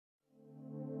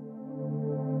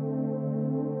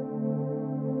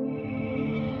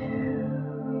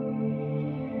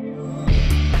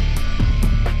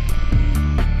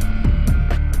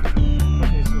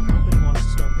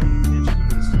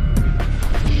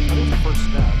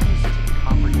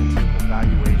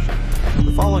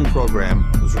following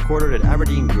program was recorded at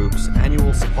Aberdeen Group's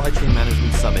annual Supply Chain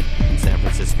Management Summit in San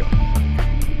Francisco.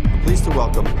 I'm pleased to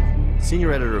welcome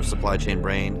Senior Editor of Supply Chain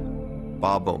Brain,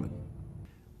 Bob Bowman.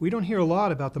 We don't hear a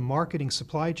lot about the marketing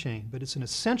supply chain, but it's an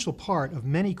essential part of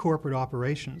many corporate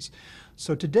operations.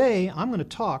 So today, I'm going to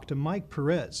talk to Mike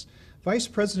Perez, Vice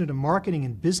President of Marketing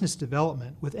and Business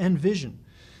Development with Envision,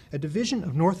 a division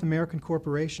of North American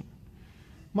Corporation.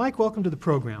 Mike, welcome to the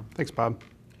program. Thanks, Bob.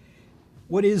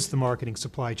 What is the marketing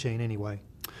supply chain anyway?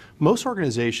 Most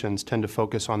organizations tend to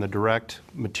focus on the direct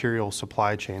material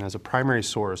supply chain as a primary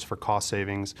source for cost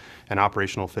savings and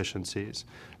operational efficiencies.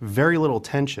 Very little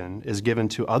attention is given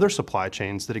to other supply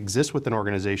chains that exist within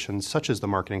organizations, such as the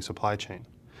marketing supply chain.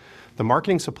 The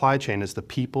marketing supply chain is the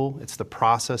people, it's the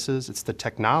processes, it's the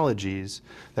technologies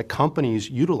that companies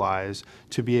utilize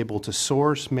to be able to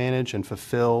source, manage, and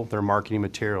fulfill their marketing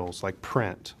materials like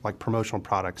print, like promotional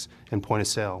products, and point of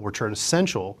sale, which are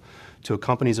essential to a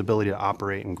company's ability to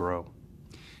operate and grow.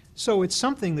 So it's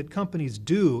something that companies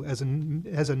do as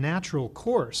a natural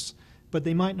course, but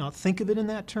they might not think of it in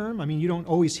that term. I mean, you don't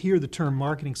always hear the term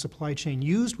marketing supply chain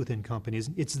used within companies.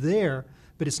 It's there,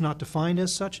 but it's not defined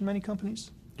as such in many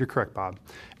companies? You're correct, Bob.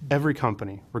 Every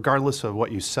company, regardless of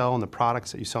what you sell and the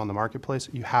products that you sell in the marketplace,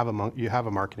 you have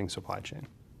a marketing supply chain.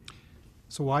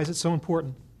 So why is it so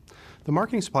important? The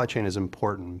marketing supply chain is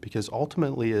important because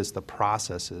ultimately is the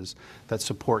processes that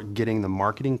support getting the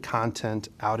marketing content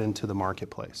out into the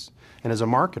marketplace. And as a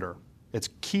marketer, it's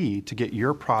key to get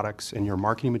your products and your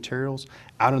marketing materials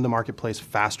out in the marketplace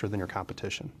faster than your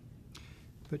competition.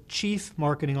 But chief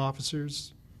marketing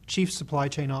officers, chief supply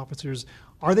chain officers,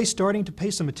 are they starting to pay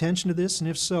some attention to this? And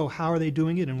if so, how are they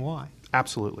doing it and why?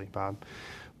 Absolutely, Bob.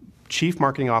 Chief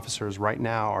marketing officers right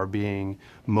now are being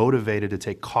motivated to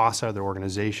take costs out of their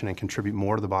organization and contribute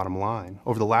more to the bottom line.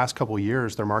 Over the last couple of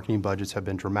years, their marketing budgets have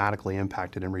been dramatically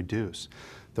impacted and reduced.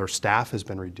 Their staff has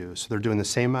been reduced. They're doing the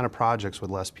same amount of projects with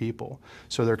less people.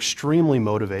 So they're extremely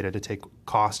motivated to take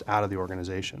cost out of the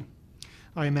organization.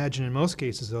 I imagine in most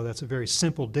cases, though, that's a very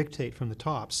simple dictate from the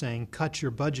top, saying cut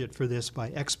your budget for this by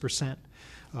X%.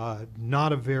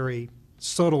 Not a very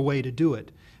subtle way to do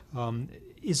it.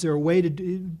 Is there a way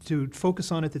to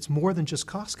focus on it that's more than just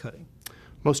cost cutting?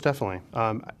 Most definitely.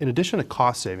 In addition to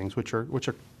cost savings, which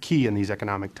are key in these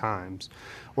economic times,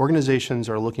 organizations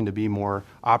are looking to be more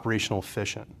operational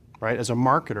efficient, right? As a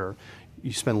marketer,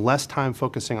 you spend less time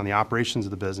focusing on the operations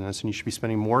of the business, and you should be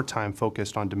spending more time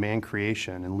focused on demand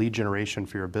creation and lead generation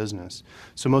for your business.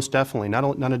 So most definitely,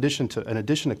 in addition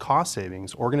to cost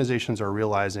savings, organizations are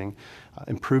realizing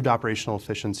improved operational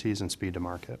efficiencies and speed to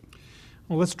market.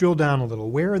 Well, let's drill down a little.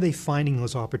 Where are they finding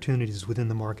those opportunities within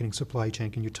the marketing supply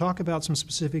chain? Can you talk about some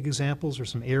specific examples or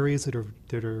some areas that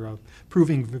are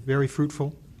proving very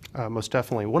fruitful? Most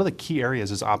definitely. One of the key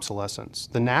areas is obsolescence.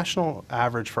 The national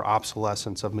average for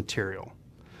obsolescence of material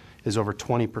is over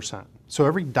 20%. So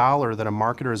every dollar that a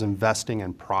marketer is investing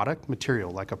in product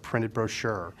material, like a printed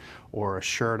brochure or a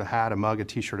shirt, a hat, a mug, a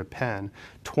t-shirt, a pen,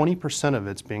 20% of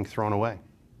it's being thrown away.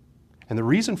 And the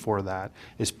reason for that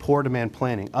is poor demand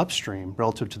planning upstream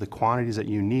relative to the quantities that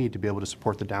you need to be able to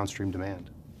support the downstream demand.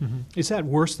 Mm-hmm. Is that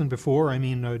worse than before? I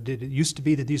mean, did it used to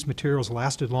be that these materials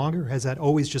lasted longer? Has that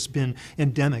always just been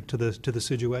endemic to the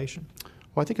situation?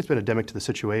 Well, I think it's been endemic to the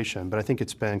situation, but I think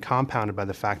it's been compounded by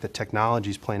the fact that technology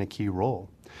is playing a key role.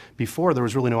 Before, there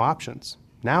was really no options.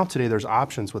 Now, today, there's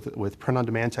options with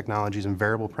print-on-demand technologies and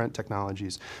variable print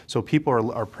technologies. So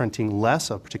people are printing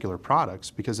less of particular products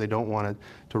because they don't want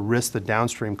to risk the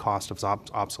downstream cost of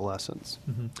obsolescence.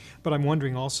 Mm-hmm. But I'm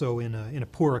wondering also, in a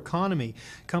poor economy,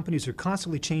 companies are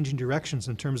constantly changing directions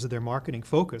in terms of their marketing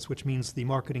focus, which means the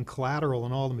marketing collateral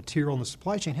and all the material in the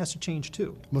supply chain has to change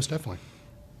too. Most definitely.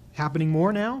 Happening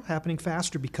more now, happening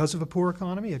faster because of a poor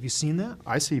economy? Have you seen that?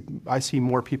 I see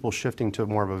more people shifting to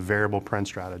more of a variable print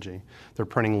strategy. They're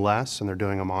printing less and they're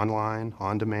doing them online,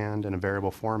 on demand, in a variable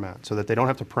format so that they don't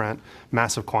have to print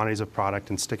massive quantities of product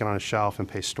and stick it on a shelf and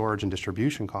pay storage and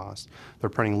distribution costs. They're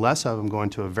printing less of them, going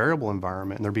to a variable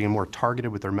environment, and they're being more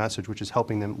targeted with their message, which is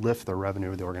helping them lift their revenue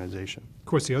of the organization. Of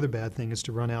course, the other bad thing is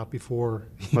to run out before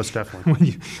most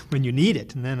definitely when you need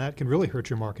it, and then that can really hurt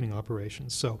your marketing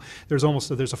operations. So there's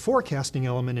a forecasting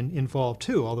element involved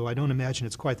too, although I don't imagine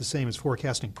it's quite the same as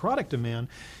forecasting product demand.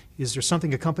 Is there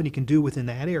something a company can do within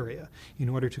that area in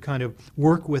order to kind of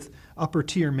work with upper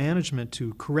tier management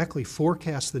to correctly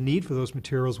forecast the need for those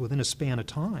materials within a span of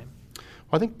time? Well,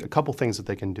 I think a couple things that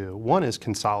they can do. One is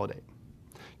consolidate.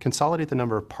 Consolidate the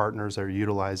number of partners they're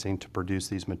utilizing to produce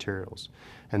these materials.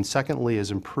 And secondly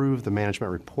is improve the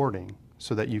management reporting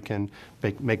so that you can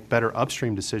make better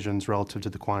upstream decisions relative to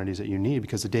the quantities that you need,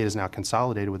 because the data is now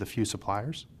consolidated with a few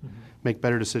suppliers. Make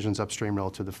better decisions upstream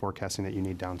relative to the forecasting that you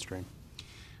need downstream.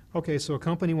 Okay, so a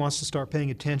company wants to start paying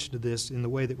attention to this in the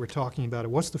way that we're talking about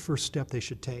it. What's the first step they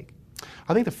should take?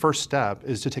 I think the first step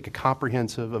is to take a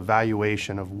comprehensive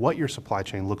evaluation of what your supply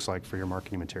chain looks like for your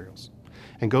marketing materials,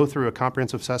 and go through a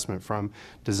comprehensive assessment from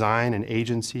design and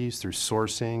agencies through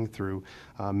sourcing, through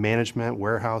management,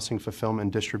 warehousing, fulfillment,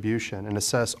 and distribution, and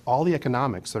assess all the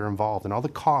economics that are involved and all the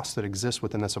costs that exist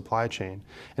within the supply chain,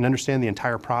 and understand the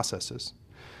entire processes.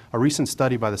 A recent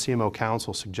study by the CMO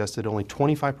Council suggested only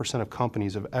 25% of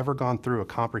companies have ever gone through a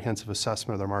comprehensive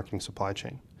assessment of their marketing supply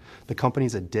chain. The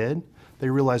companies that did, they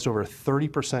realized over a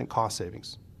 30% cost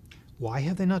savings. Why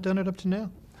have they not done it up to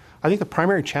now? I think the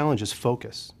primary challenge is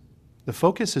focus. The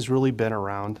focus has really been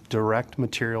around direct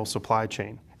material supply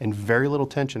chain, and very little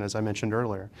attention, as I mentioned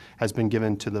earlier, has been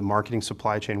given to the marketing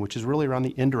supply chain, which is really around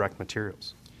the indirect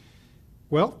materials.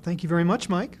 Well, thank you very much,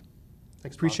 Mike.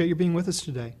 Thanks, Bob. Appreciate you being with us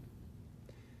today.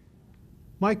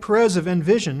 Mike Perez of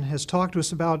Envision has talked to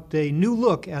us about a new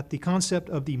look at the concept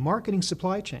of the marketing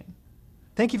supply chain.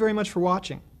 Thank you very much for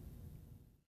watching.